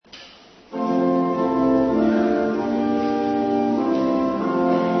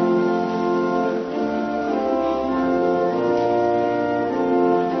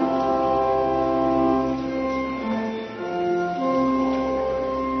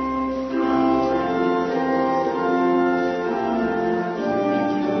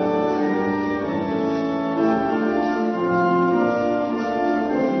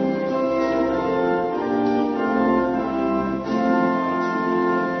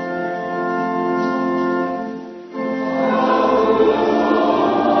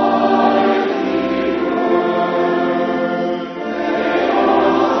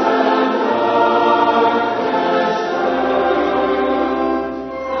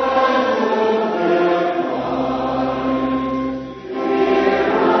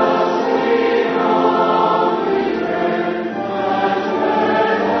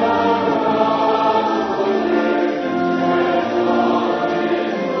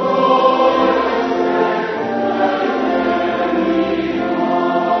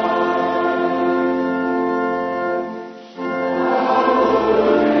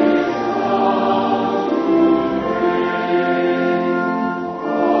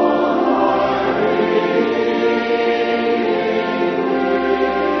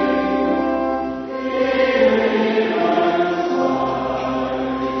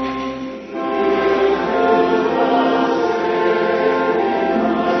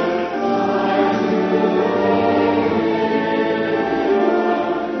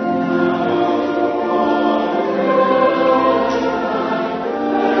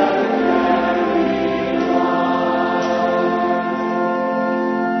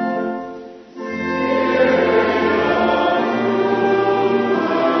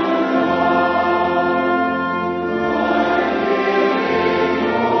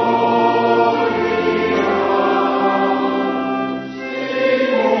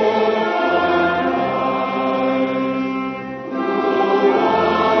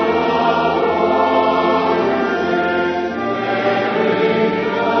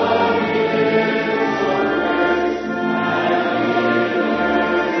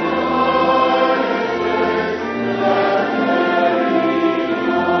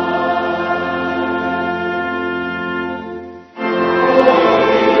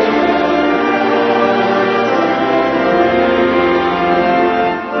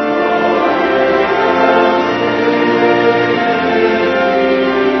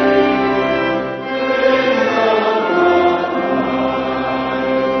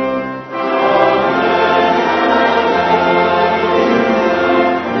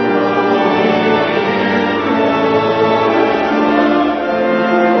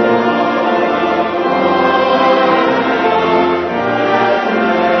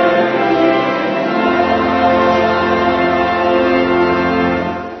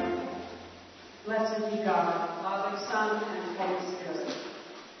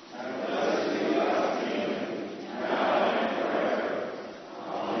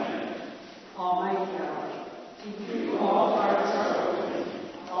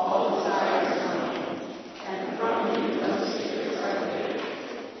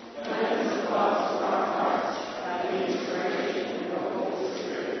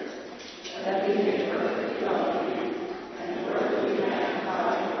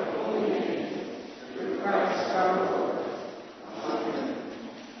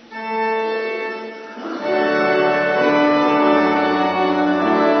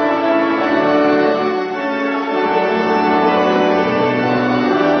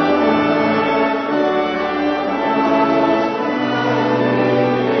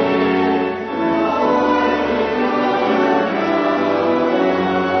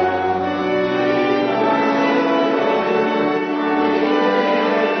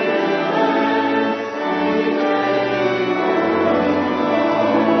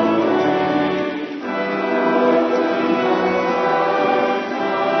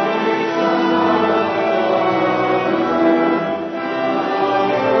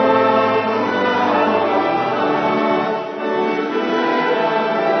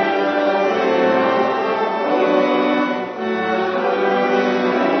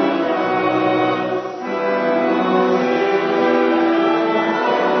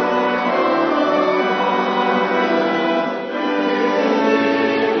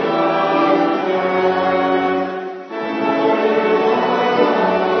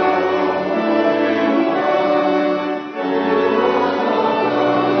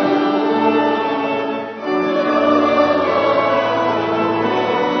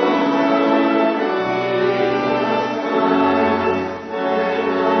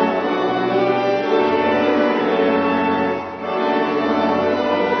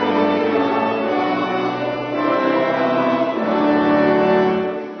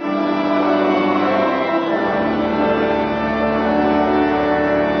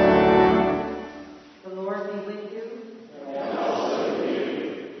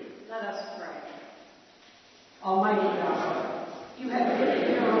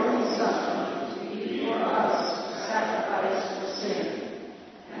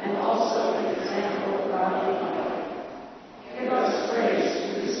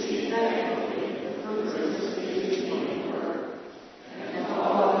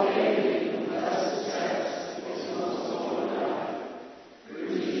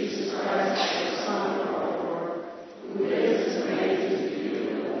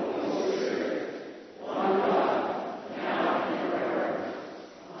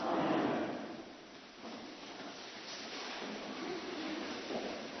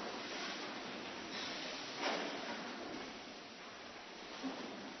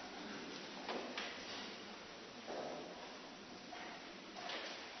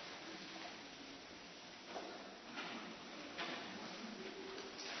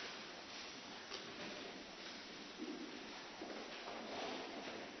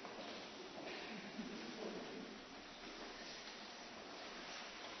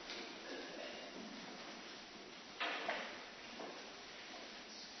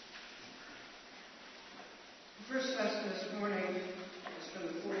lesson this morning is from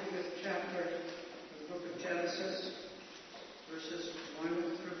the 45th chapter of the book of Genesis, verses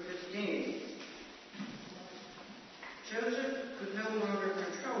 1 through 15. Joseph could no longer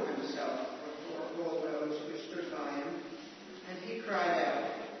control himself before all those who stood by him, and he cried out,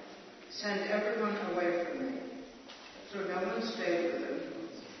 "Send everyone away from me." So no one stayed with him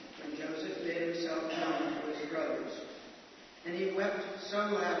when Joseph made himself known to his brothers. And he wept so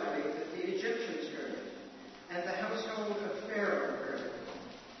loudly that the Egyptians heard it, and the household of Pharaoh heard it.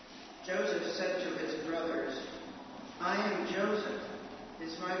 Joseph said to his brothers, "I am Joseph.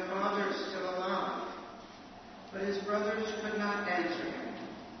 Is my father still alive?" But his brothers could not answer him,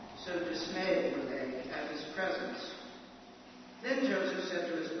 so dismayed were they at his presence. Then Joseph said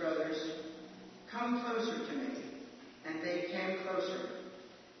to his brothers, "Come closer to me." And they came closer.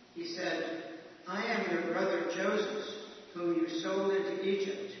 He said, "I am your brother Joseph, whom you sold into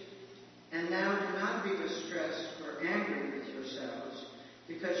Egypt. And now do not be distressed or angry with yourselves,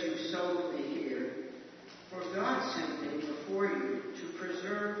 because you sold me here. For God sent me before you to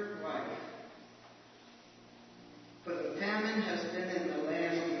preserve life. For the famine has been in the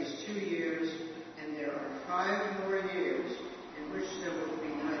land these 2 years, and there are 5 more years in which there will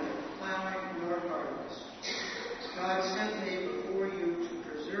be neither plowing nor harvest. God sent me before you to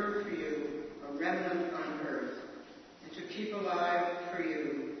preserve for you a remnant on earth, and to keep alive for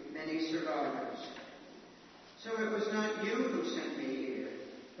you many survivors. So it was not you who sent me here,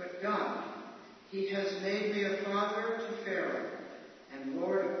 but God. He has made me a father to Pharaoh, and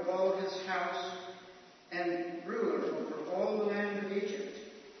lord of all his house, and ruler over all the land of Egypt.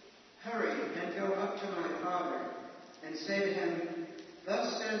 Hurry and go up to my father, and say to him,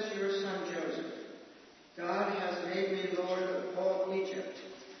 'Thus says your son Joseph, God has made me lord of all Egypt.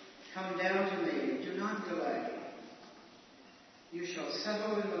 Come down to me, do not delay. You shall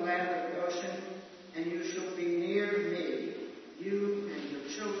settle in the land of Goshen, and you shall be near me, you and your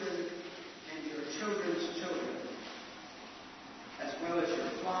children and your children's children, as well as your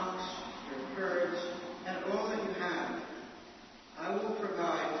flocks, your herds, and all that you have. I will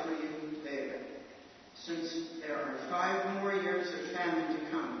provide for you there, since there are 5 more years of famine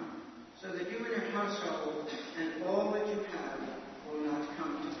to come, so that you and your household and all that you have will not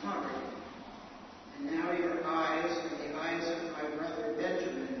come to poverty. And now your eyes and the eyes of my brother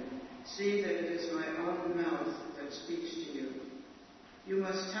Benjamin see that it is my own mouth that speaks to you. You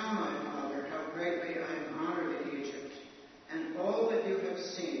must tell my father how greatly I am honored in Egypt, and all that you have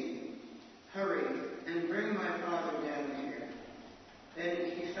seen. Hurry and bring my father down here."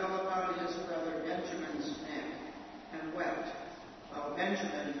 Then he fell upon his brother Benjamin's neck and wept, while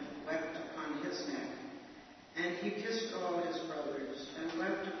Benjamin wept upon his neck. And he kissed all his brothers and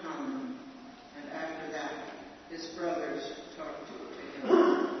wept upon them. And after that, his brothers talked to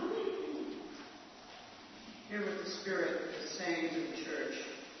him. Hear what the Spirit is saying to the church.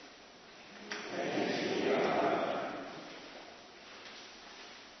 Thanks be to God.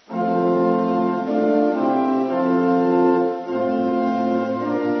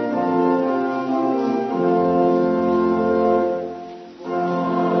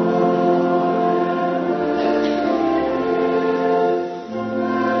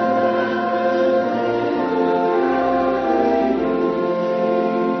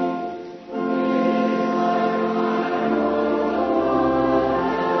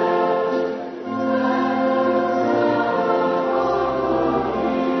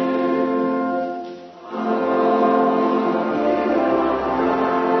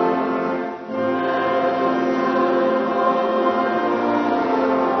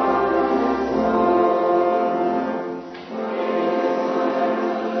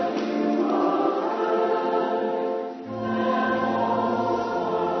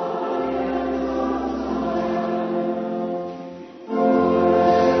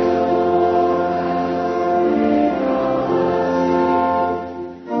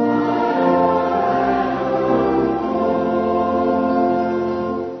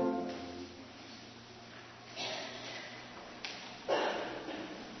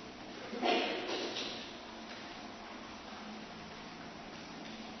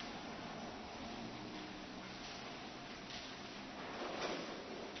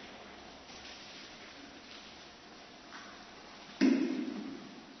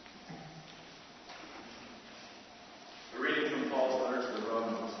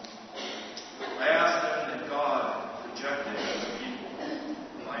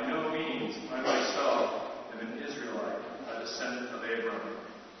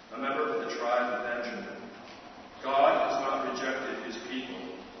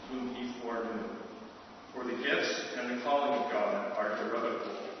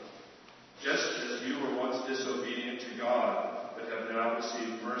 Just as you were once disobedient to God, but have now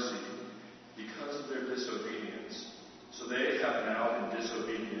received mercy because of their disobedience, so they have now been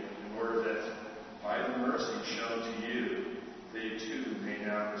disobedient in order that by the mercy shown to you, they too may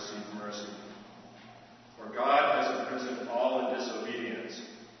now receive mercy. For God has imprisoned all in disobedience,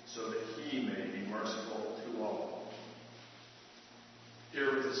 so that he may be merciful to all.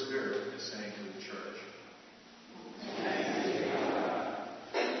 Hear what the Spirit is saying to the church. Thanks be to God.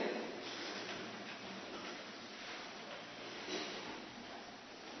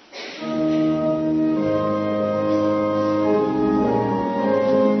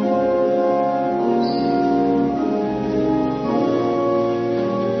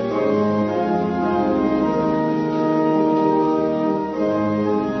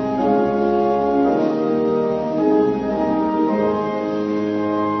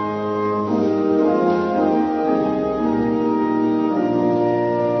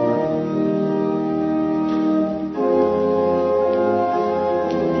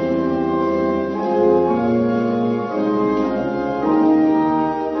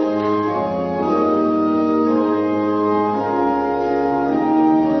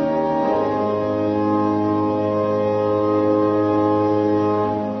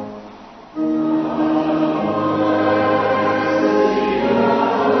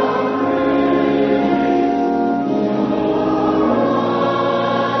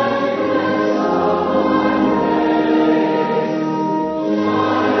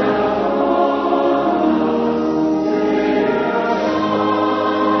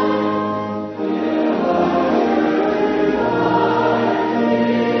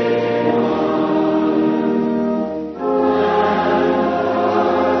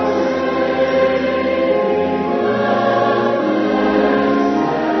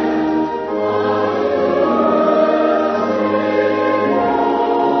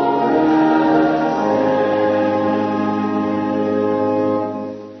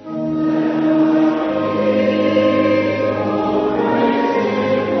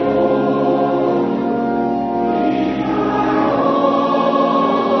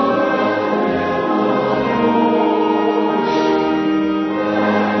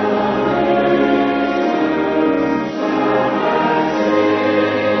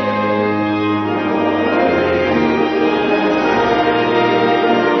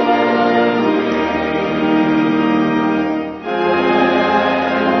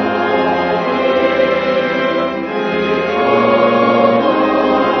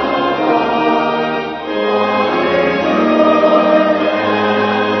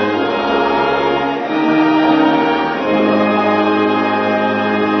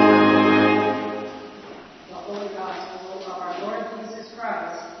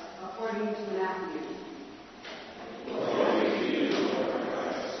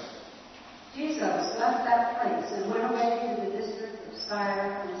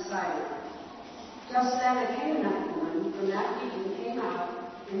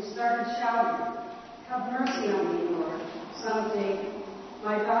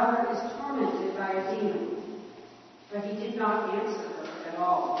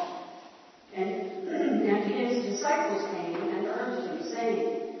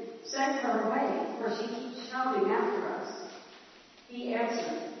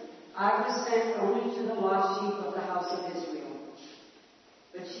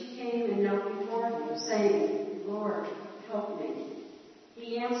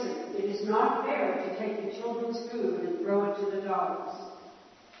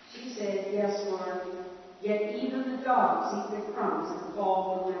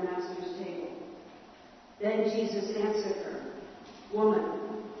 Then Jesus answered her, "Woman,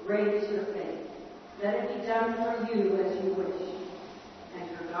 great is your faith. Let it be done for you as you wish." And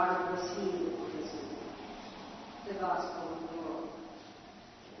her daughter was healed instantly. The Gospel of the Lord.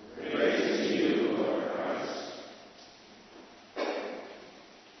 Praise to you, Lord Christ.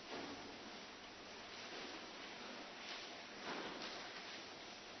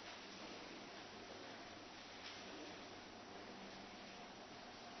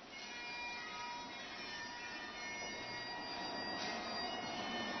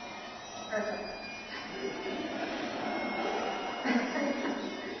 Perfect.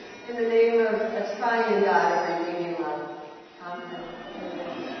 In the name of a triune God and redeeming love. Amen.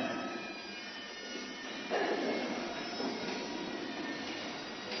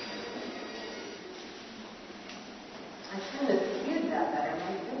 I couldn't have cued that better,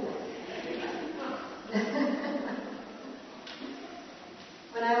 my goodness.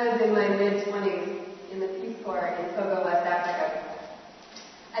 When I was in my mid-20s in the Peace Corps in Togo, West Africa,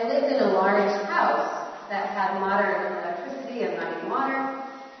 I lived in a large house that had modern electricity and running water,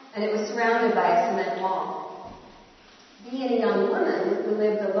 and it was surrounded by a cement wall. Being a young woman who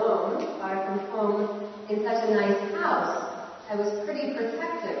lived alone, far from home, in such a nice house, I was pretty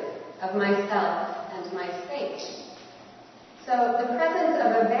protective of myself and my space. So the presence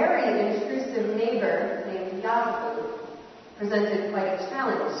of a very intrusive neighbor named Jacob presented quite a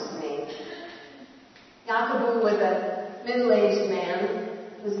challenge to me. Jacob was a middle-aged man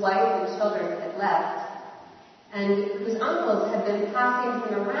whose wife and children had left, and whose uncles had been passing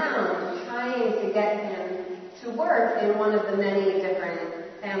him around trying to get him to work in one of the many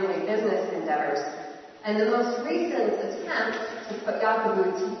different family business endeavors. And the most recent attempt to put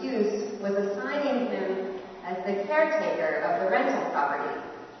Jacob to use was assigning him as the caretaker of the rental property,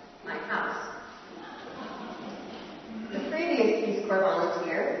 my house. The previous Peace Corps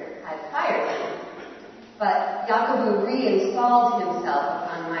volunteer had fired him, but Jacob reinstalled himself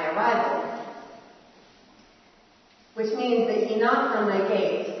upon my arrival, which means that he knocked on my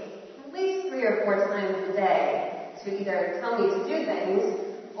gate at least 3 or 4 times a day to either tell me to do things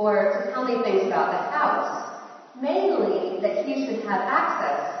or to tell me things about the house, mainly that he should have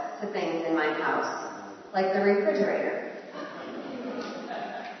access to things in my house, like the refrigerator.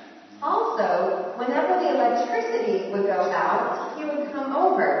 Also, whenever the electricity would go out, he would come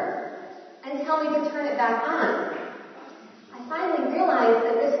over and tell me to turn it back on. I finally realized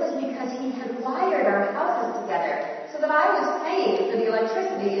that this was because he had wired our houses together so that I was paying for the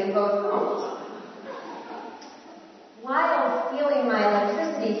electricity in both homes. While stealing my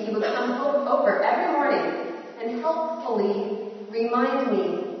electricity, he would come over every morning and helpfully remind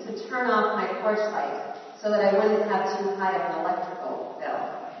me to turn off my porch light so that I wouldn't have too high of an electrical bill.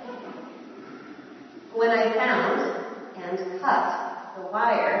 When I found and cut the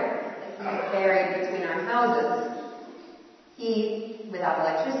wire that he had buried between our houses, he, without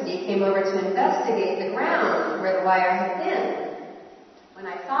electricity, came over to investigate the ground where the wire had been. When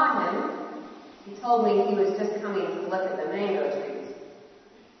I saw him, he told me he was just coming to look at the mango trees.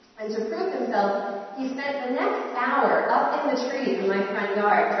 And to prove himself, he spent the next hour up in the trees in my front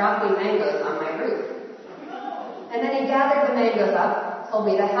yard dropping mangoes on my roof. And then he gathered the mangoes up, told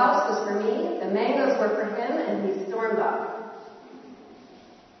me the house was for me, the mangoes were for him, and he stormed off.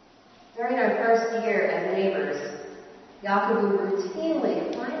 During our first year as neighbors, Jacob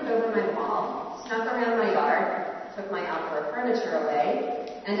routinely climbed over my wall, snuck around my yard, took my outdoor furniture away,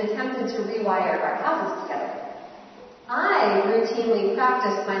 and attempted to rewire our houses together. I routinely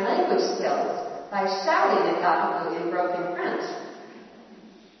practiced my language skills by shouting at Jacob in broken French.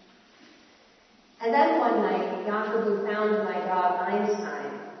 And then one night, Jacob found my dog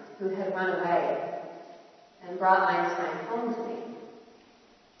Einstein, who had run away, and brought Einstein home to me.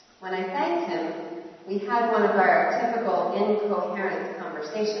 When I thanked him, we had one of our typical incoherent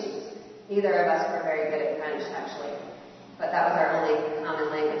conversations. Neither of us were very good at French, actually, but that was our only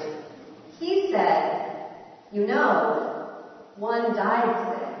common language. He said, "You know, one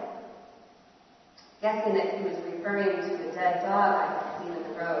died today." Guessing that he was referring to the dead dog I had seen in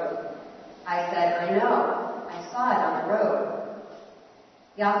the road, I said, "I know. I saw it on the road."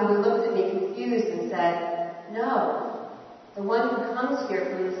 Jacob looked at me confused and said, "No, the one who comes here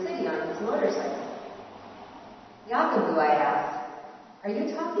from the city on his motorcycle." "Jacob," I asked, "are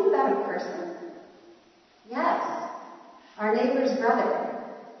you talking about a person?" "Yes, our neighbor's brother.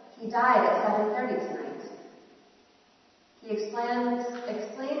 He died at 7:30 tonight." He explained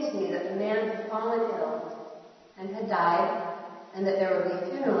to me that the man had fallen ill and had died, and that there would be a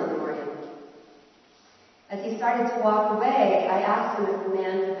funeral in the morning. As he started to walk away, I asked him if the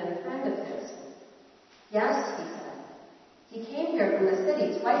man had been a friend of his. "Yes," he said. "He came here from the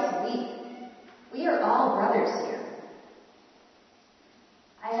city twice a week. We are all brothers here."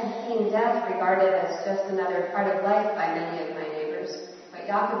 I had seen death regarded as just another part of life by many of my neighbors, but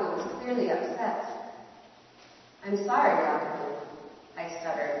Jacob was clearly upset. "I'm sorry, Jacob," I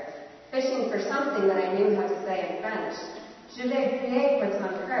stuttered, fishing for something that I knew how to say in French. "Je vais prier pour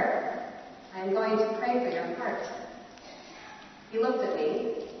ton cœur. I am going to pray for your heart." He looked at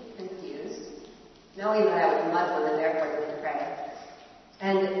me, confused, knowing that I was Muslim and therefore didn't pray.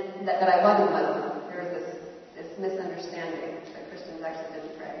 And that I wasn't Muslim. There was this misunderstanding that Christians actually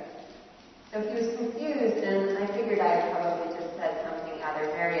didn't pray. So he was confused, and I figured I had probably just said something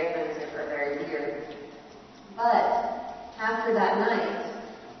either very offensive or very weird. But after that night,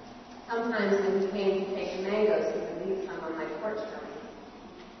 sometimes when he came to take mangoes, he would leave some on my porch for me.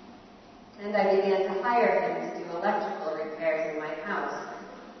 And I began to hire him to do electrical repairs in my house.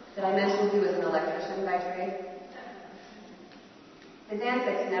 Did I mention he was an electrician by trade? His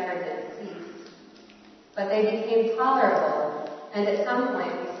antics never did cease, but they became tolerable, and at some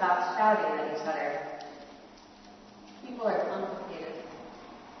point we stopped shouting at each other. People are complicated.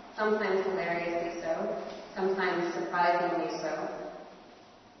 sometimes hilariously so, sometimes surprisingly so.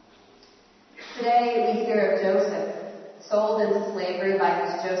 Today we hear of Joseph, sold into slavery by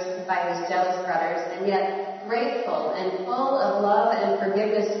his jealous brothers, and yet grateful and full of love and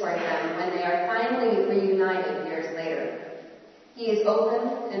forgiveness toward them when they are finally reunited years later. He is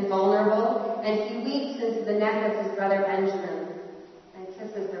open and vulnerable, and he weeps into the neck of his brother Benjamin and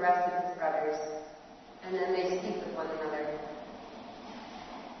kisses the rest of his brothers, and then they speak with one another.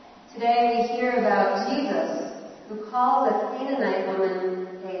 Today we hear about Jesus, who calls a Canaanite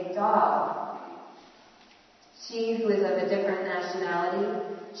woman a dog. She who is of a different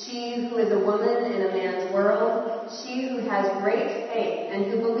nationality, she who is a woman in a man's world, she who has great faith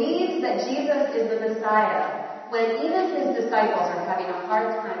and who believes that Jesus is the Messiah, when even his disciples are having a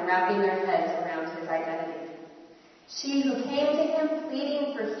hard time wrapping their heads around his identity. She who came to him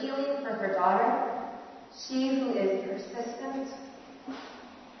pleading for healing for her daughter, she who is persistent,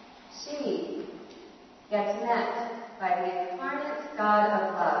 she gets met by the incarnate God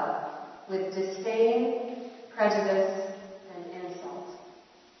of love with disdain, prejudice, and insult.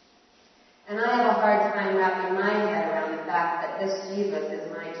 And I have a hard time wrapping my head around the fact that this Jesus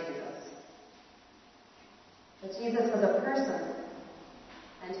is my Jesus. But Jesus was a person,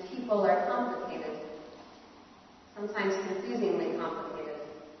 and people are complicated, sometimes confusingly complicated.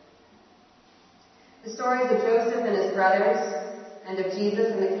 The stories of Joseph and his brothers, and of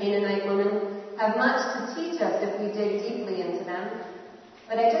Jesus and the Canaanite woman have much to teach us if we dig deeply into them.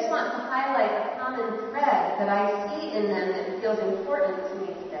 But I just want to highlight a common thread that I see in them that feels important to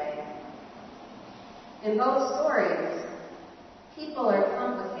me today. In both stories, people are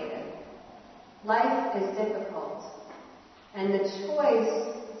complicated. Life is difficult. And the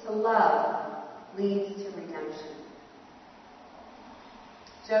choice to love leads to redemption.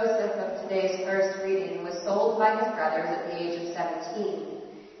 Joseph of today's first reading was sold by his brothers at the age of 17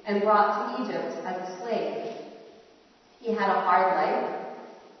 and brought to Egypt as a slave. He had a hard life,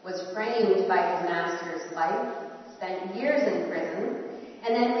 was framed by his master's life, spent years in prison,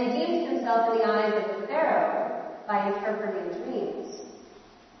 and then redeemed himself in the eyes of the Pharaoh by interpreting dreams.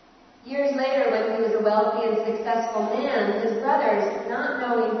 Years later, when he was a wealthy and successful man, his brothers, not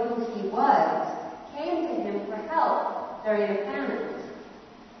knowing who he was, came to him for help during a famine.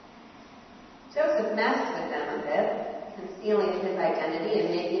 Joseph messed with them a bit, concealing his identity and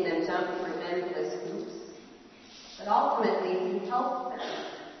making them jump through endless hoops. But ultimately, he helped them.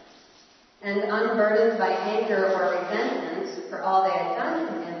 And unburdened by anger or resentment for all they had done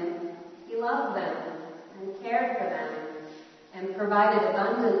to him, he loved them and cared for them and provided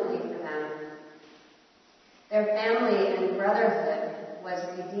abundantly for them. Their family and brotherhood was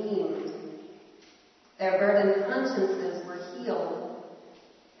redeemed. Their burdened consciences were healed,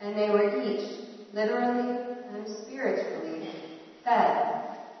 and they were each, literally and spiritually,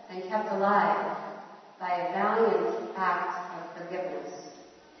 fed and kept alive by a valiant act of forgiveness.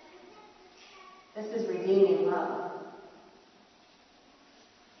 This is redeeming love.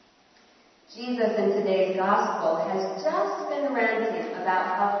 Jesus in today's gospel has just been ranting about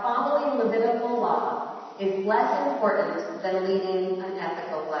how following Levitical law is less important than leading an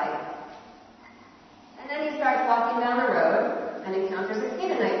ethical life. And then he starts walking down the road and encounters a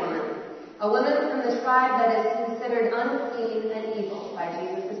Canaanite woman, a woman from the tribe that is considered unclean and evil by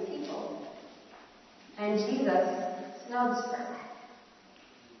Jesus' people. And Jesus snubs her.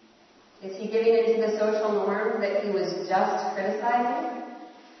 Is he giving into the social norm that he was just criticizing?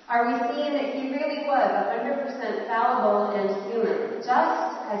 Are we seeing that he really was 100% fallible and human,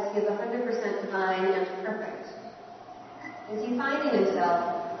 just as he is 100% divine and perfect? Is he finding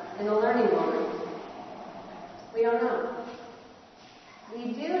himself in a learning moment? We don't know.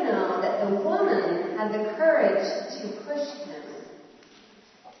 We do know that the woman had the courage to push him.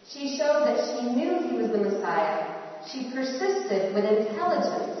 She showed that she knew he was the Messiah. She persisted with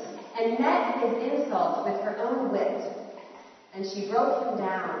intelligence and met his insult with her own wit. And she broke him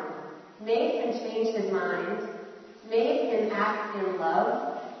down, made him change his mind, made him act in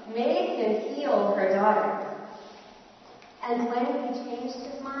love, made him heal her daughter. And when he changed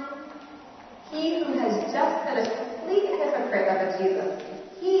his mind, he who has just been a complete hypocrite of a Jesus,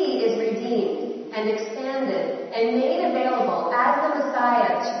 he is redeemed and expanded and made available as the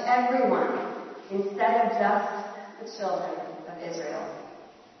Messiah to everyone instead of just the children of Israel.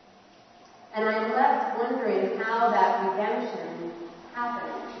 And I am left wondering how that redemption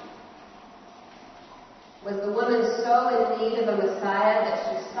happened. Was the woman so in need of a Messiah that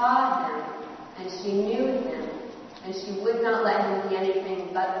she saw him and she knew him and she would not let him be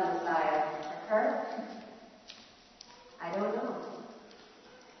anything but the Messiah for her? I don't know.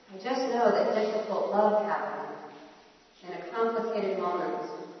 I just know that difficult love happened in a complicated moment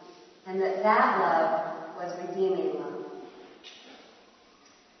and that love was redeeming love.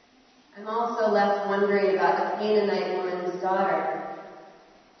 I'm also left wondering about the Canaanite woman's daughter.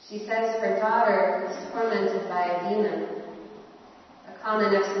 She says her daughter is tormented by a demon, a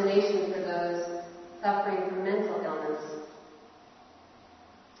common explanation for those suffering from mental illness.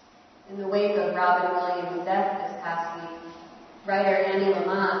 In the wake of Robin Williams' death this past week, writer Annie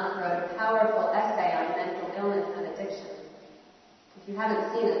Lamott wrote a powerful essay on mental illness and addiction. If you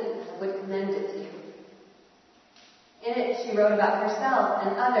haven't seen it, I would commend it to you. In it, she wrote about herself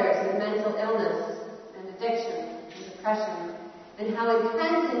and others with mental illness and addiction and depression, and how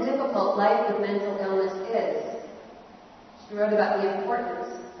intense and difficult life with mental illness is. She wrote about the importance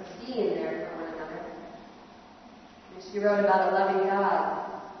of being there for one another. And she wrote about a loving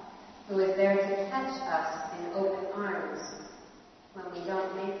God who is there to catch us in open arms when we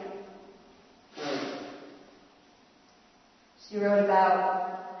don't make it. She wrote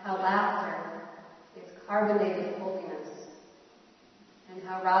about how laughter is carbonated holiness, and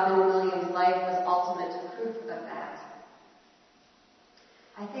how Robin Williams' life was ultimate proof of that.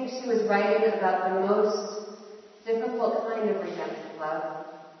 I think she was writing about the most difficult kind of redemptive love,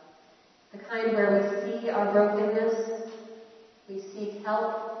 the kind where we see our brokenness, we seek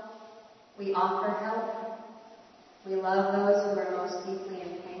help, we offer help, we love those who are most deeply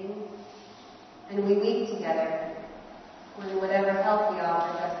in pain, and we weep together when whatever help we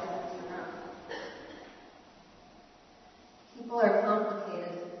offer just isn't enough. People are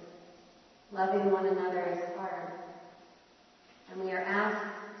complicated. Loving one another is hard. And we are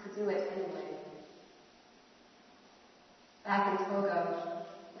asked to do it anyway. Back in Togo,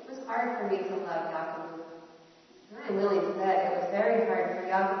 it was hard for me to love Yakubu. And I'm willing to bet it was very hard for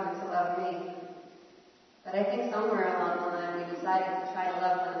Yakubu to love me. But I think somewhere along the line we decided to try to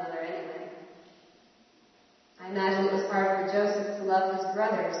love one another anyway. I imagine it was hard for Joseph to love his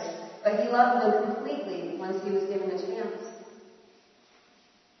brothers, but he loved them completely once he was given a chance.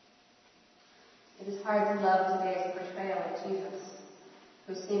 It is hard to love today's portrayal of Jesus,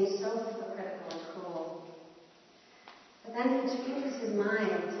 who seems so hypocritical and cruel. But then he changes his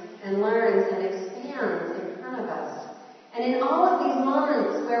mind and learns and expands in front of us. And in all of these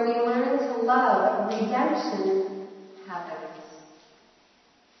moments where we learn to love, redemption happens.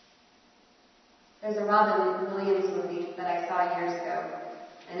 There's a Robin Williams movie that I saw years ago,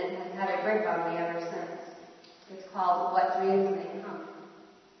 and it has had a grip on me ever since. It's called What Dreams May Come.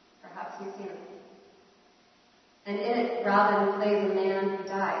 Perhaps you've seen it. And in it, Robin plays a man who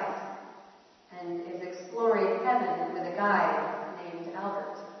dies and is exploring heaven with a guide named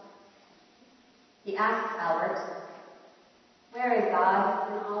Albert. He asks Albert, "Where is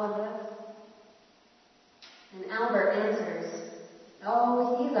God in all of this?" And Albert answers,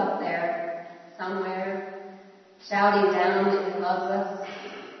 "Oh, he's up there, somewhere, shouting down that he loves us,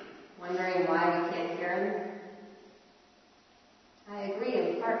 wondering why we can't hear him." I agree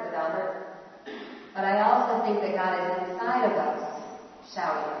in part with Albert. But I also think that God is inside of us,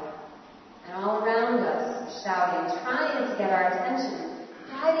 shouting, and all around us, shouting, trying to get our attention,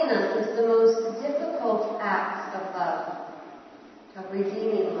 guiding us into the most difficult acts of love, of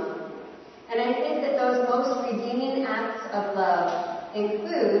redeeming love. And I think that those most redeeming acts of love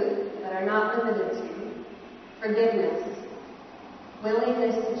include, but are not limited to, forgiveness,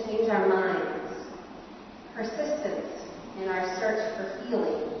 willingness to change our minds, persistence in our search for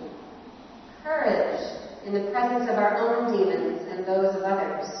healing, courage in the presence of our own demons and those of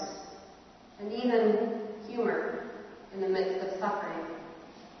others, and even humor in the midst of suffering.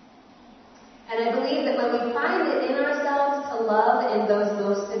 And I believe that when we find it in ourselves to love in those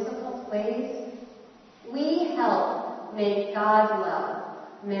most difficult ways, we help make God's love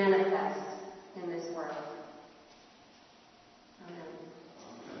manifest in this world. Amen.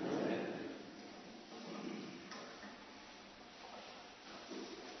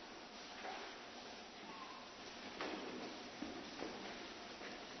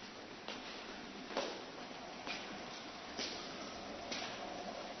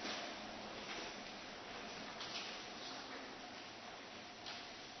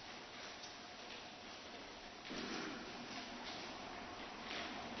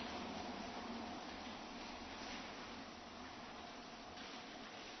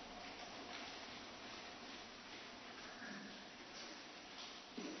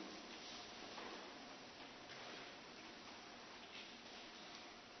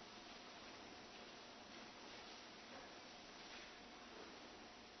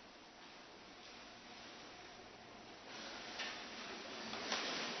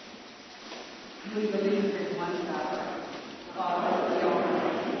 We believe in one God, Father, the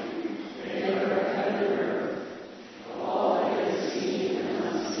Almighty, maker of heaven and earth, of all that is seen and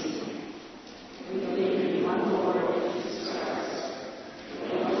unseen.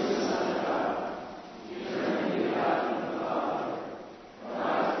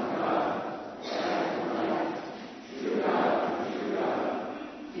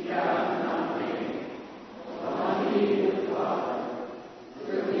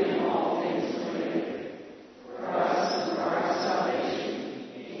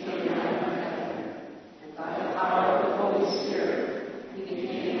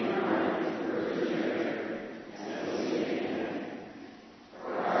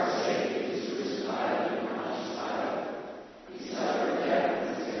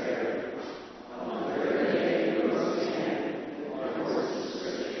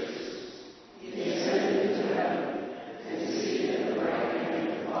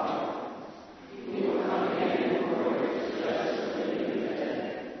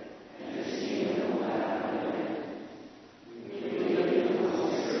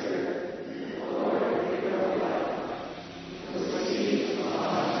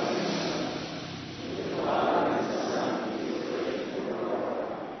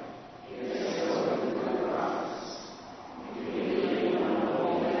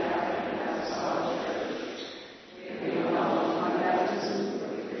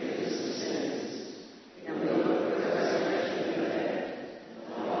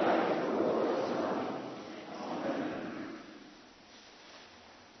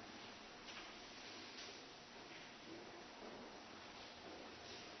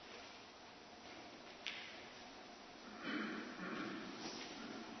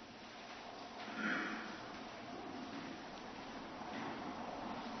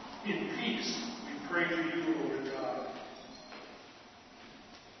 peace, we pray to you, Lord God.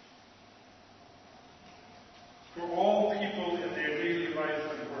 For all people in their daily life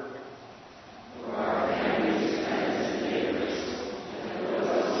and work. For our families, friends, and neighbors, and for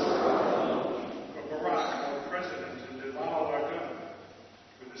those who are alone. For Barack, our president, and Bilal, our governor.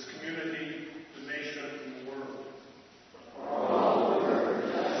 For this community, the nation, and the world. For all who work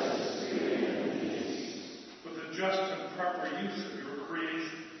for justice, freedom, and peace. For the just and proper use of your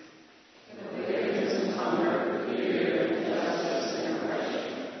creation. For the victims of hunger, fear, injustice, and oppression.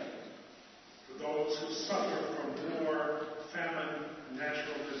 For those who suffer from war, famine, and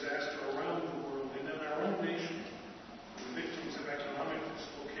natural disaster around the world and in our own nation. For victims of economic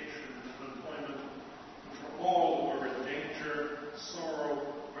dislocation and unemployment. And for all who are in danger, sorrow,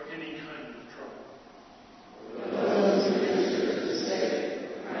 or any kind of trouble. For those who minister to the sick,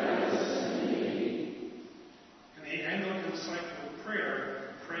 friends, and needy. In the Anglican cycle of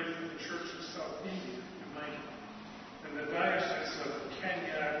prayer, pray for the Church of South India, united. In the Diocese of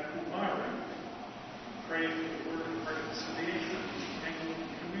Kanyakumari, pray for the work of reconciliation, Anglican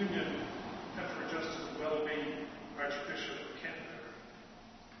communion, and for justice and well-being, Archbishop of Canterbury.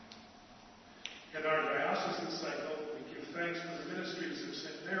 In our diocesan cycle, we give thanks for the ministries of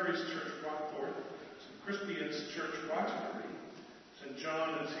St. Mary's Church, Rockport, St. Crispian's Church, Roxbury, St.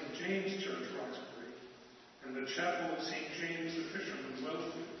 John and St. James Church, Roxbury, and the Chapel of St. James the Fisherman,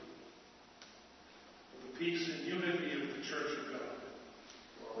 Wellfield. For the peace and unity of the Church of God.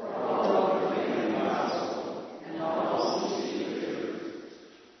 For all who proclaim the gospel, and all who seek the truth.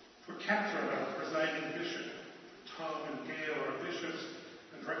 For Catherine, our presiding bishop, for Tom and Gail, our bishops,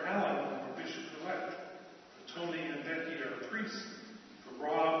 and for Alan, our bishop-elect, for Tony and Becky, our priests, for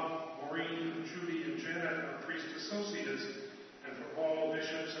Rob, Maureen, Judy, and Janet, our priest associates, and for all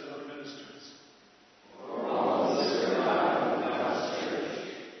bishops and other ministers. For all who serve God in God's church.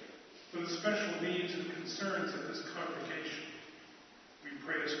 For the special needs and concerns of this congregation, we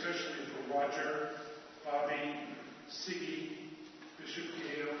pray especially for Roger, Bobby, Siggy, Bishop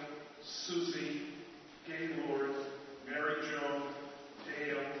Gail, Susie, Gaylord, Mary Jo,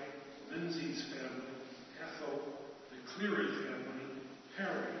 Dale, Lindsay's family, Ethel, the Cleary family,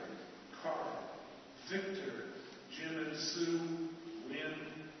 Harry, Carl, Victor, Jim and Sue, Lynn,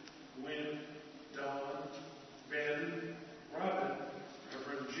 Gwen, Don, Ben, Robin,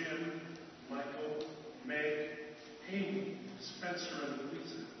 Reverend Jim, Michael, Meg, Amy, Spencer and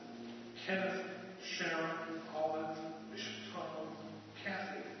Louisa, Kenneth, Sharon, Olive, Bishop Tom,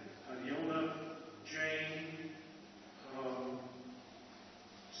 Kathy, Iona, Jane,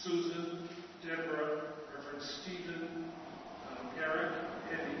 Susan, Deborah, Reverend Stephen, Eric,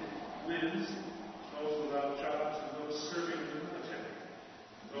 Eddie, Liz, those without jobs and those serving in the military,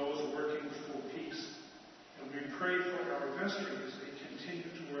 those working for peace. And we pray for our vestry as they continue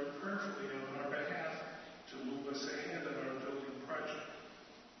to work prayerfully on our behalf to move us ahead in our building project.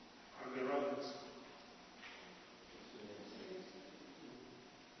 Are there others?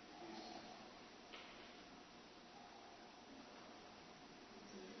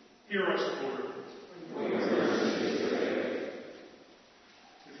 Hear us, Lord. For your mercy is great.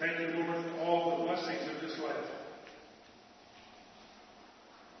 We thank you, Lord, for all the blessings of this life.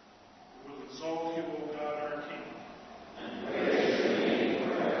 We will exalt you, O God, our King. And praise your name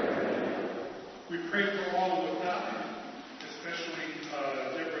forever and ever. We pray for all who have died, especially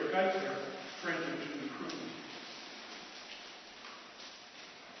Deborah Geithner, friend of Judy Croon.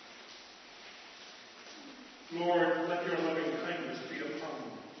 Lord, let your loving kindness be upon them.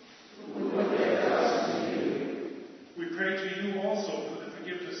 We look at us to you. We pray to you also for the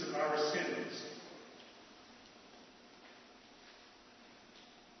forgiveness of our sins.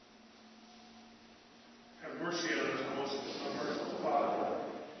 Have mercy on us, most merciful Father.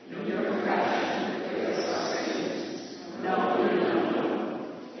 In your compassion, forgive us our sins, known and unknown,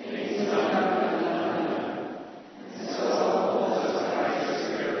 things done and unknown. And so hold us by your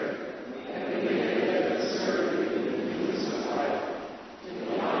Spirit, that we may live and serve you in the newness of life, to the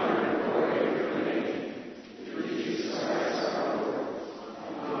honor and glory of your name, through Jesus Christ our Lord.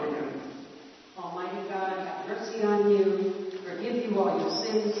 Amen. Almighty God, have mercy on you, forgive you all your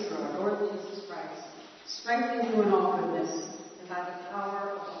sins through our Lord Jesus Christ, strengthen you in all goodness, and by the power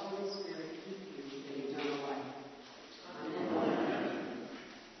of the Holy Spirit keep you in eternal life. Amen.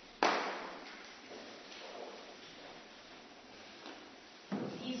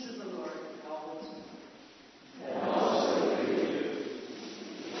 Peace of the Lord be always with you. And also with you.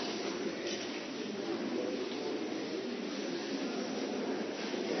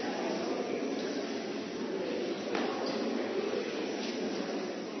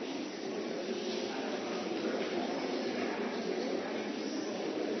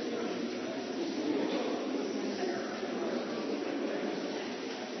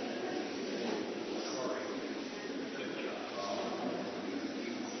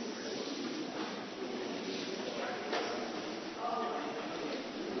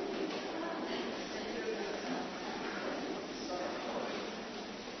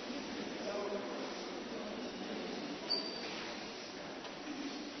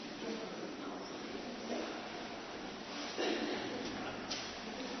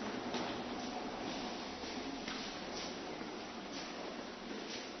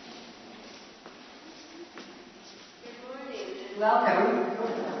 Welcome.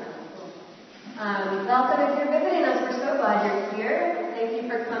 Welcome if you're visiting us. We're so glad you're here. Thank you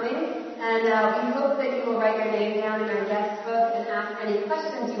for coming. And we hope that you will write your name down in our guest book and ask any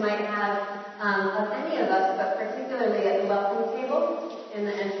questions you might have of any of us, but particularly at the welcome table in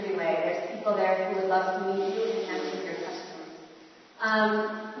the entryway. There's people there who would love to meet you and answer your questions.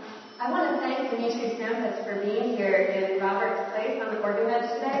 I want to thank Dimitri Sampras for being here in Robert's Place on the organ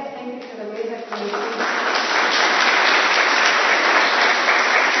bench today. Thank you for the music, Dimitri.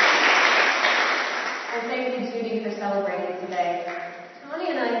 And thank you, Judy, for celebrating today. Tony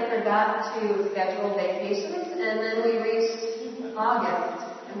and I forgot to schedule vacations, and then we reached August,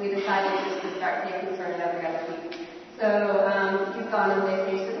 and we decided just to start taking turns every other week. So he's gone on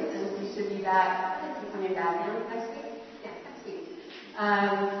vacation, and he should be back. Is he coming back next week? Yeah, next week.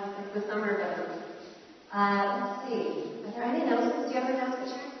 It's the summer visit. Let's see. Are there any announcements? Do you have an announcement,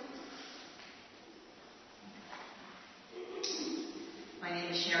 Sharon? My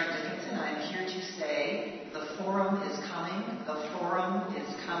name is Sharon Dickinson. I'm here to say the forum is coming. The forum is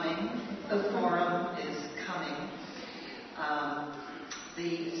coming. The forum is coming.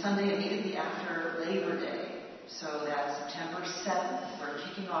 The Sunday immediately after Labor Day, so that's September 7th, we're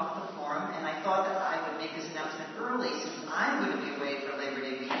kicking off the forum, and I thought that I would make this announcement early since I'm going to be away for Labor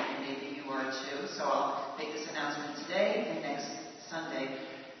Day weekend, and maybe you are too, so I'll make this announcement today and next Sunday.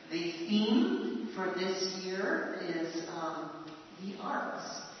 The theme for this year is the arts,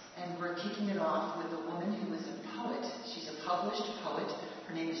 and we're kicking it off with a woman who is a poet. She's a published poet.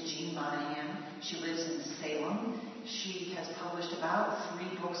 Her name is Jean Monahan. She lives in Salem. She has published about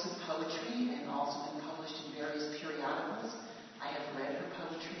 3 books of poetry and also been published in various periodicals. I have read her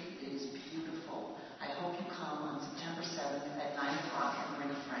poetry. It is beautiful. I hope you come on September 7th at 9 o'clock and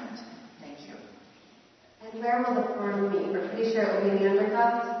bring a friend. Thank you. And where will the forum meet? We're pretty sure it will be in the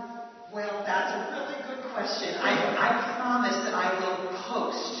underclass. Well, that's a really good question. I promise that I will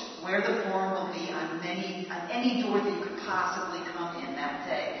post where the forum will be on any door that you could possibly come in that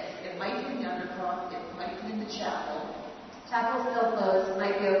day. It might be in the undercroft, it might be in the chapel. Chapel's still closed,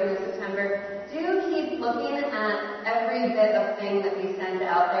 might be open in September. Do keep looking at every bit of thing that we send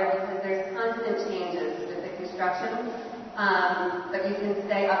out there because there's constant changes with the construction. But you can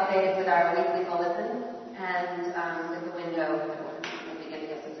stay updated with our weekly bulletin and with the window at the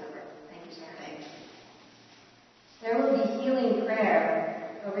beginning of September. Thank you, Sharon. Thanks. There will be healing prayer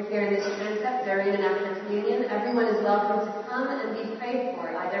over here in this transept during and after communion. Everyone is welcome to come and be prayed for,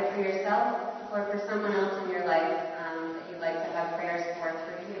 either for yourself or for someone else in your life that you'd like to have prayers for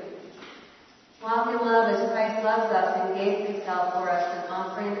through you. Walk in love as Christ loves us and gave himself for us, an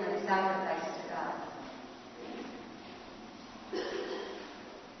offering and a sacrifice to God.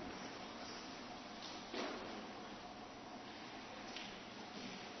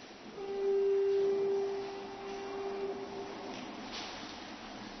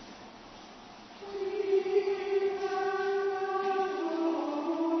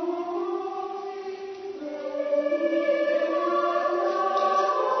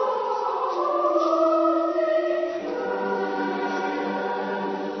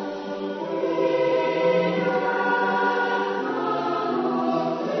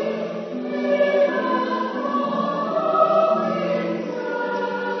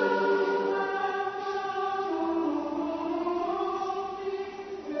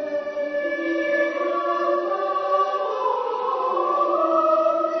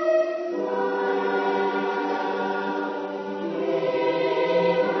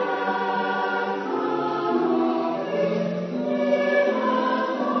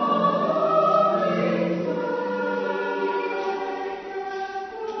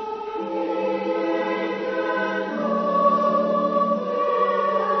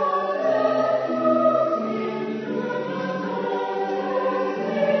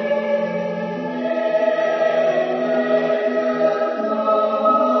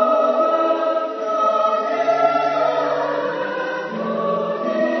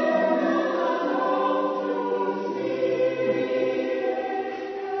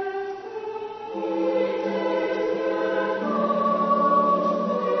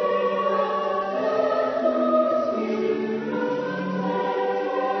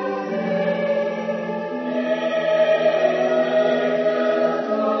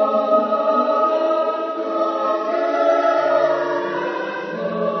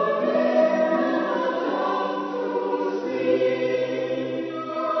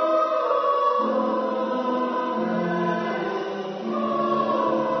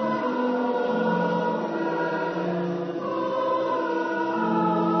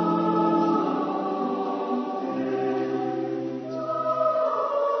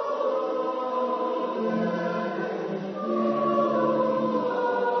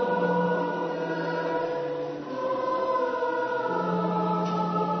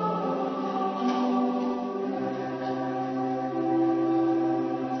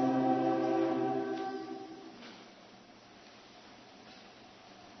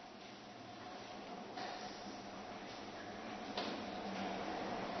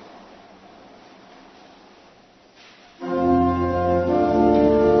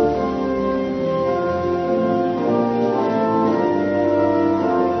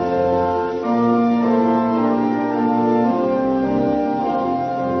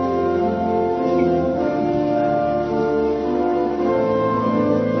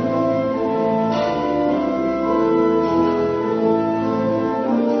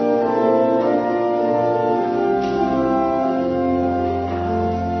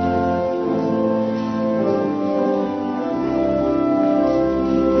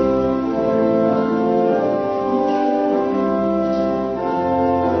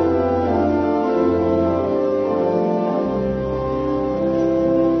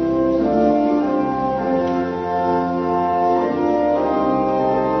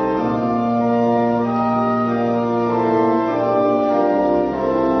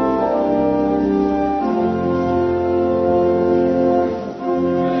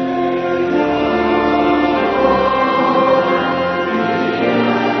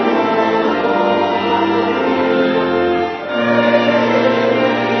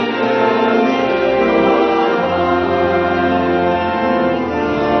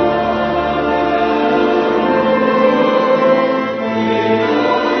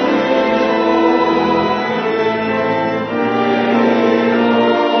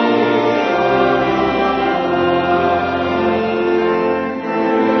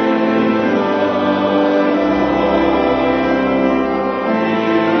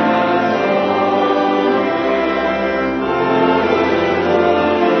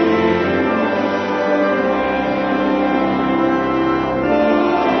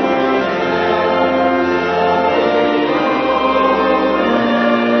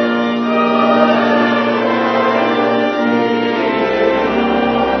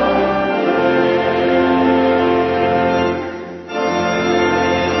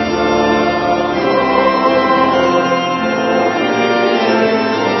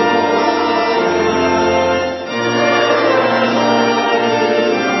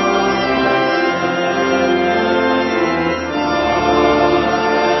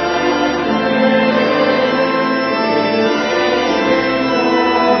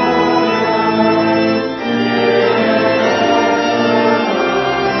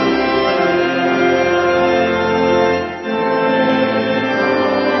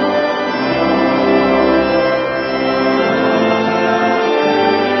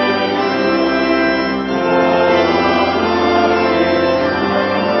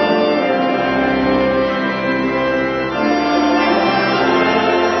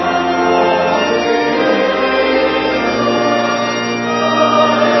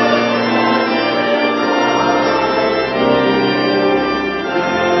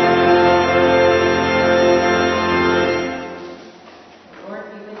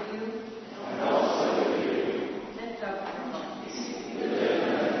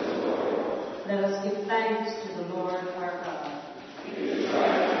 Let us give thanks to the Lord our God. It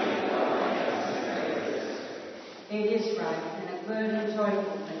is right and a good and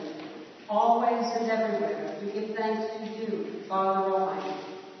joyful thing, always and everywhere, to give thanks to you, Father Almighty,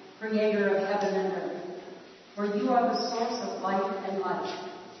 Creator of heaven and earth. For you are the source of life and life.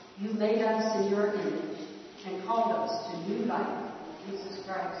 You made us in your image and called us to new life in Jesus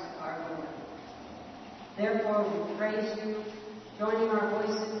Christ our Lord. Therefore we praise you, joining our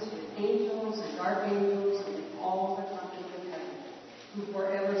voices with angels and archangels and with all the company of heaven, who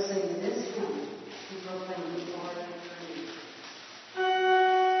forever sing this hymn to proclaim the Lord and praise.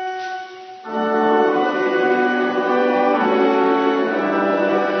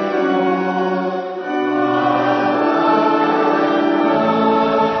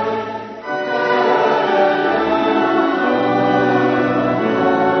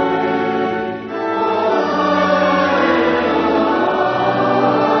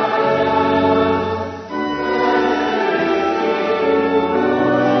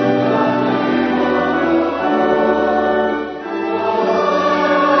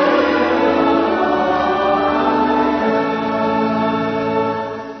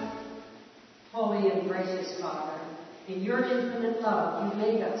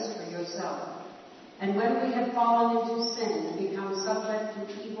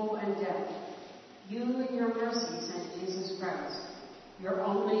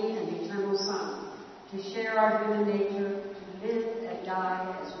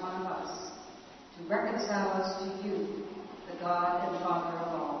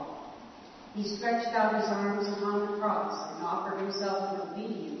 He stretched out his arms upon the cross and offered himself in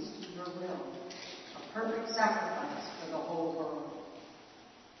obedience to your will, a perfect sacrifice for the whole world.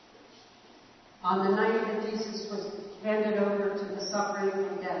 On the night that Jesus was handed over to the suffering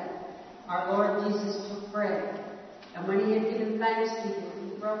and death, our Lord Jesus took bread, and when he had given thanks to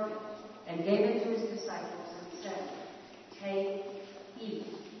you, he broke it and gave it to his disciples and said, "Take, eat.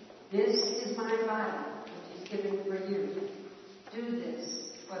 This is my body, which is given for you. Do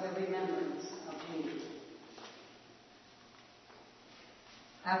this for the remembrance of me."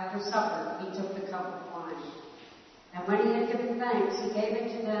 After supper, he took the cup of wine, and when he had given thanks, he gave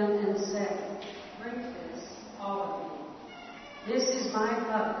it to them and said, "Drink this, all of you. This is my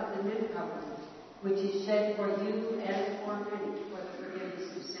blood of the new covenant, which is shed for you and for many for the forgiveness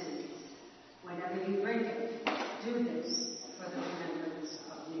of sins. Whenever you drink it, do this for the remembrance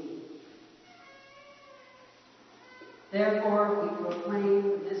of me." Therefore, we proclaim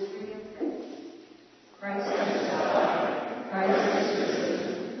the mystery of faith. Christ has died. Christ is risen.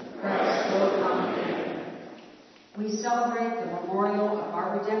 Christ will come again. We celebrate the memorial of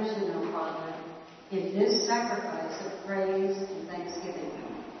our redemption, O Father, in this sacrifice of praise and thanksgiving.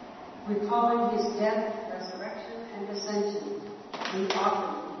 Recalling his death, resurrection, and ascension, we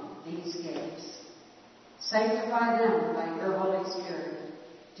offer these gifts. Sanctify them by your Holy Spirit,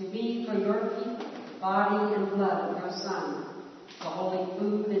 to be for your people the body and blood of your Son, the holy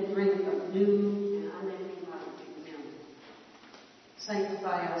food and drink of new and unending life in him.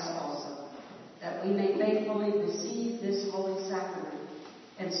 Sanctify us also, that we may faithfully receive this holy sacrament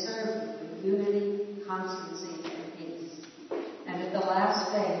and serve you with unity, constancy, and peace. And at the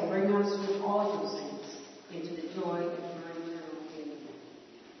last day, bring us with all your saints into the joy of your eternal kingdom.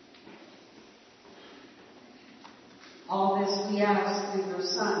 All this we ask through your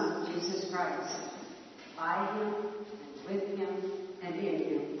Son, Jesus Christ, by him, and with him, and in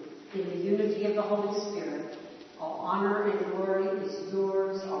him, in the unity of the Holy Spirit. All honor and glory is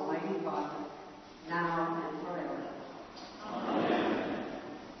yours, Almighty Father, now and forever. Amen.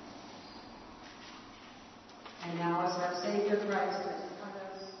 And now, as our Savior Christ has taught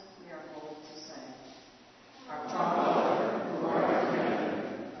us, we are bold to say, Our Father, who art in heaven,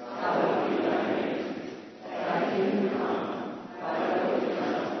 hallowed be thy name. Thy kingdom come, thy will be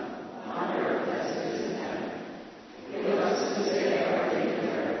done, on earth as it is in heaven. Give us this day our daily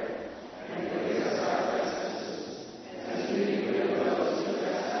bread, and forgive us our trespasses, as we forgive those who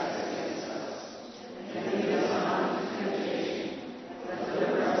trespass against us. And lead us not into temptation, but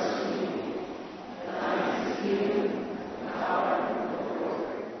deliver us from evil. For thine is the kingdom, the power, and the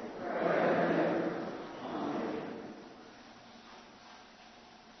glory, forever and ever. Amen.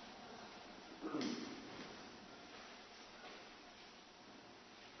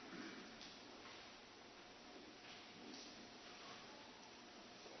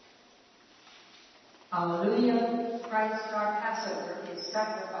 Hallelujah, Christ our Passover is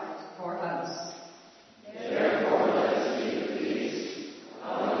sacrificed for us. Therefore let us keep the feast.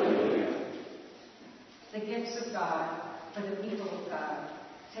 Hallelujah. The gifts of God for the people of God.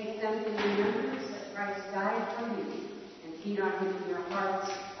 Take them in remembrance that Christ died for you and Repeat on him in your hearts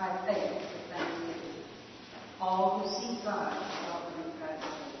by faith with thanksgiving. All who seek God are welcome in God's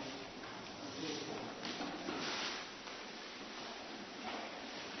name.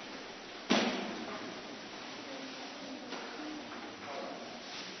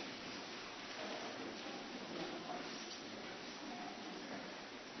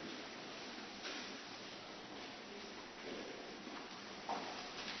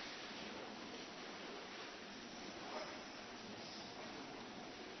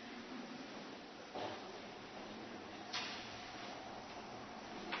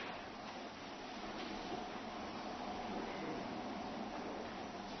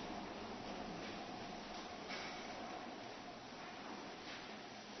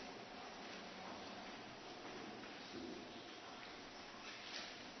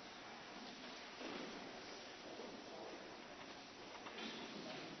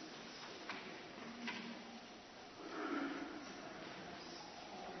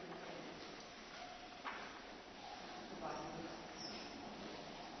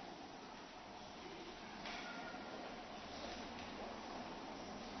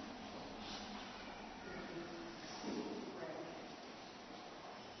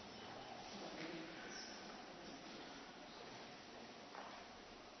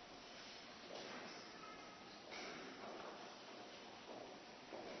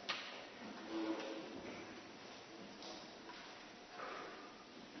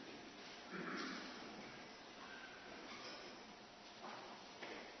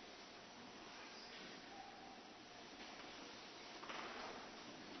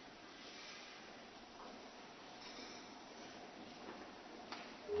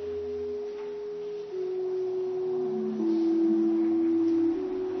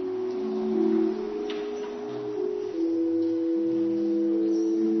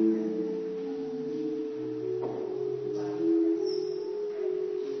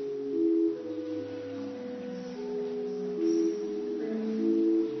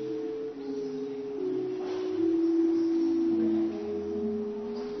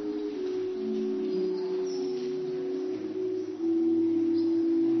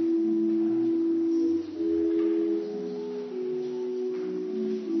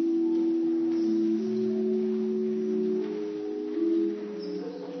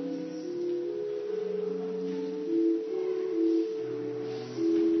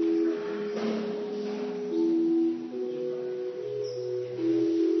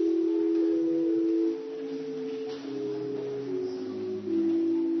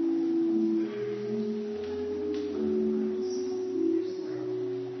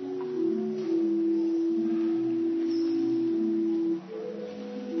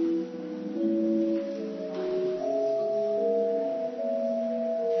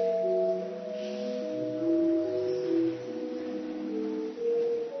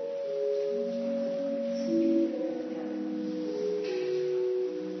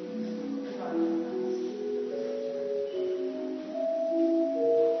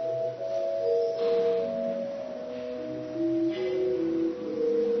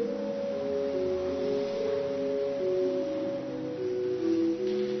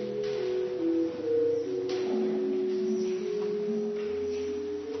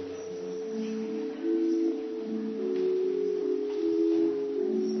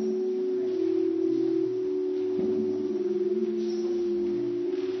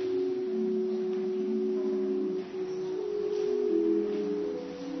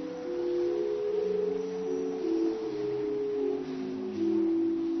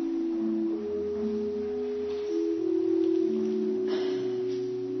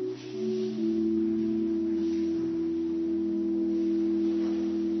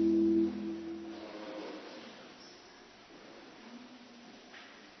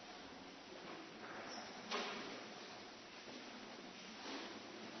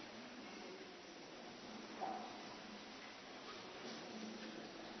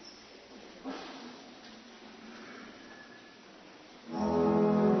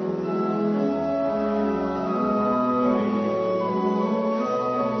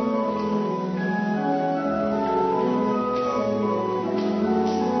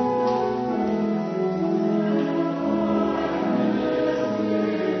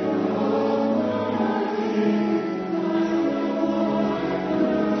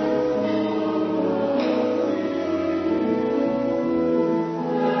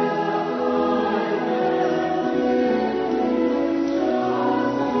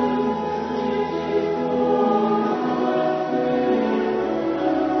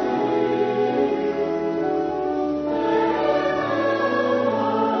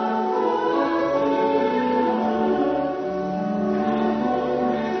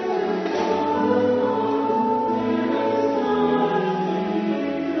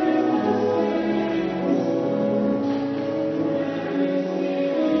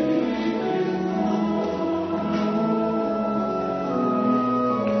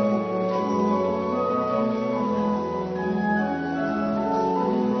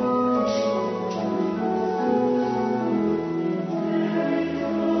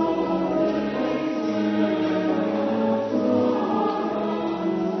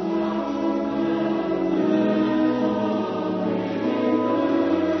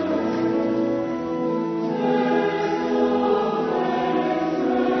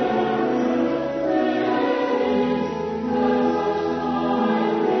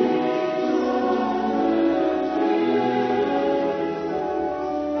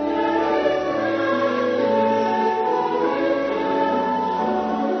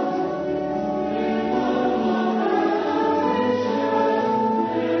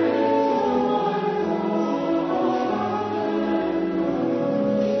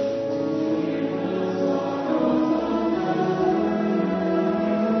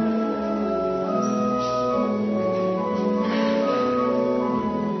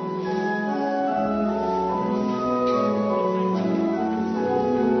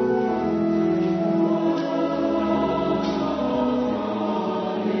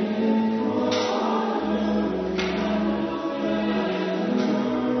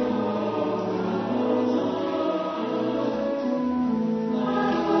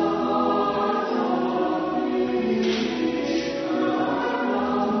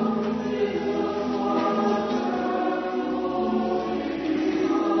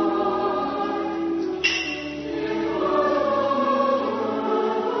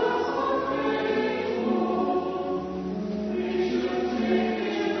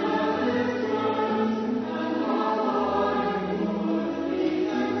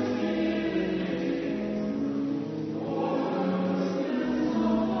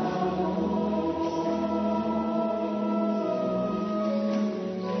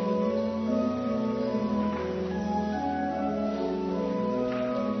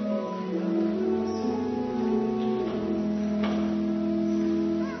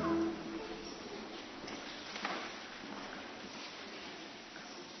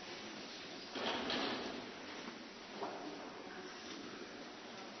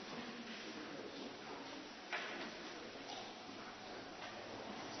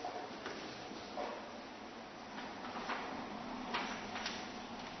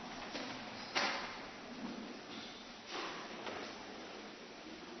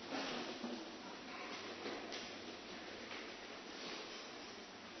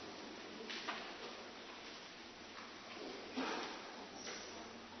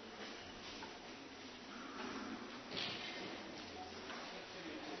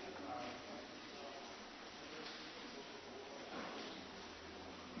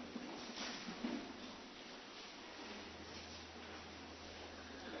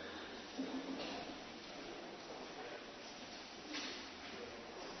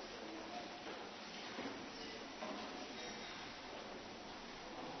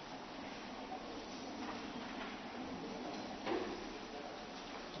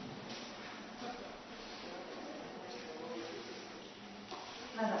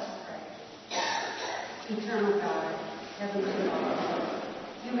 eternal God, heavenly Father,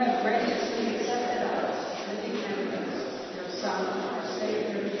 you have graciously accepted us, living enemies, your Son, our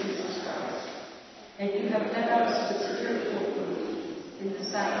Savior, Jesus Christ, and you have fed us with spiritual food in the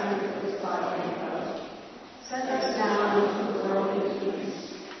sacrament of his body and blood. Send us now into the world in peace,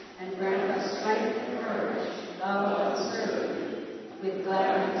 and grant us strength and courage, love and service, with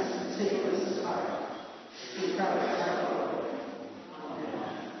gladness and singleness of heart. Through Christ our Lord. Amen.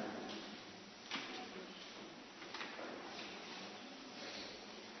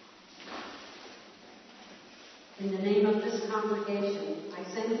 In the name of this congregation, I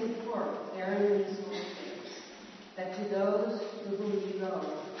send you forth, bearing these messages, that to those to whom you go,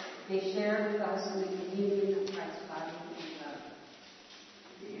 they share with us in the communion of Christ's body and blood.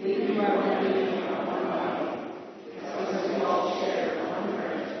 We who are many are one body, because we all share one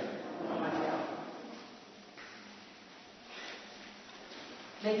bread and one cup.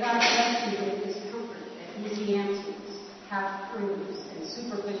 May God bless you with his comfort and easy answers, half-truths, and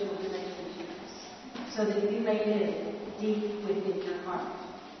superficial relationships, so that you may live deep within your heart.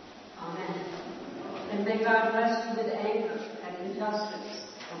 Amen. And may God bless you with anger at injustice,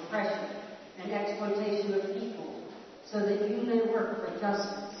 oppression, and exploitation of people, so that you may work for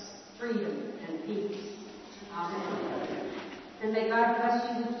justice, freedom, and peace. Amen. And may God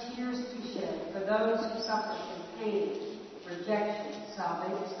bless you with tears to shed for those who suffer from pain, rejection,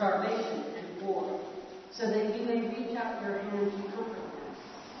 starvation, and war, so that you may reach out your hand to comfort them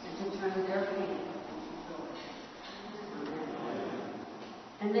and to turn their pain into joy. Amen.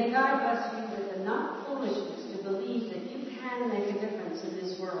 And may God bless you with enough foolishness to believe that you can make a difference in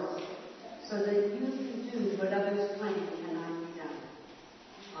this world, so that you can do what others claim cannot be done.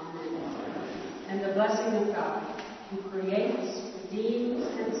 Amen. And the blessing of God, who creates, redeems,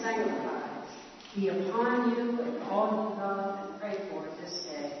 and sanctifies, be upon you and all you love and pray for this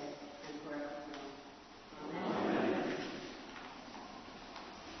day and forevermore. Amen.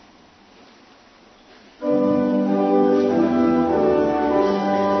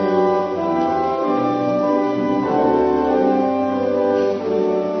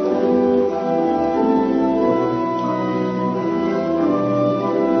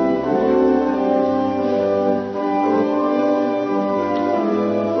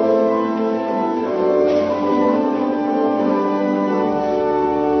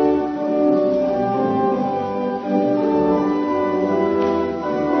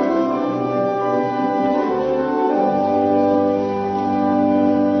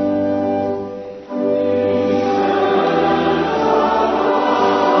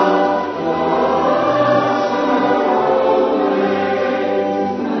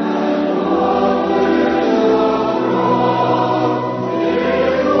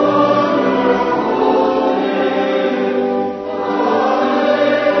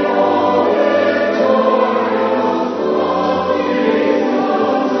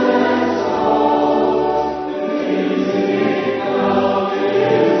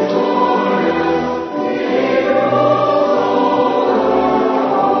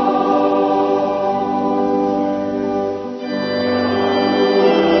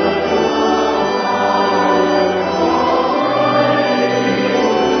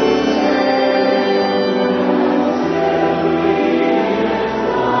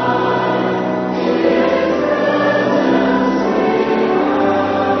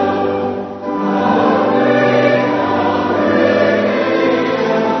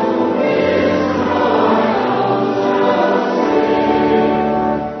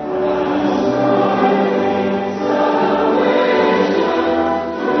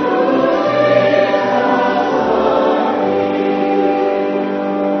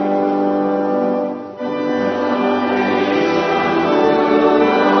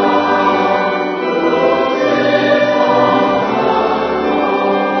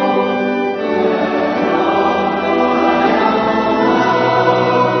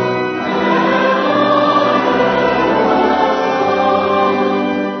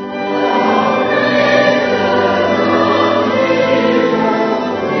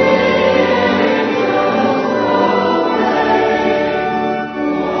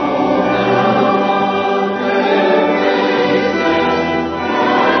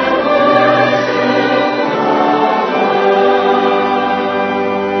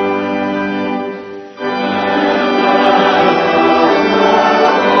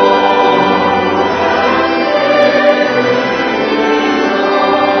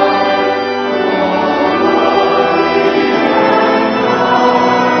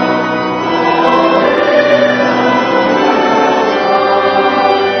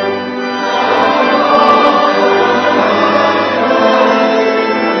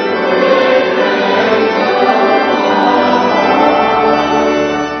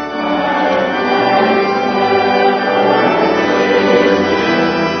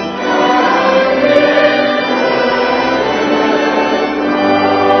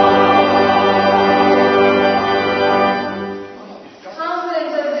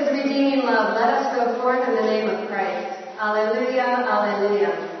 Alleluia,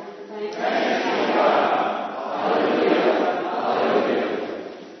 alleluia.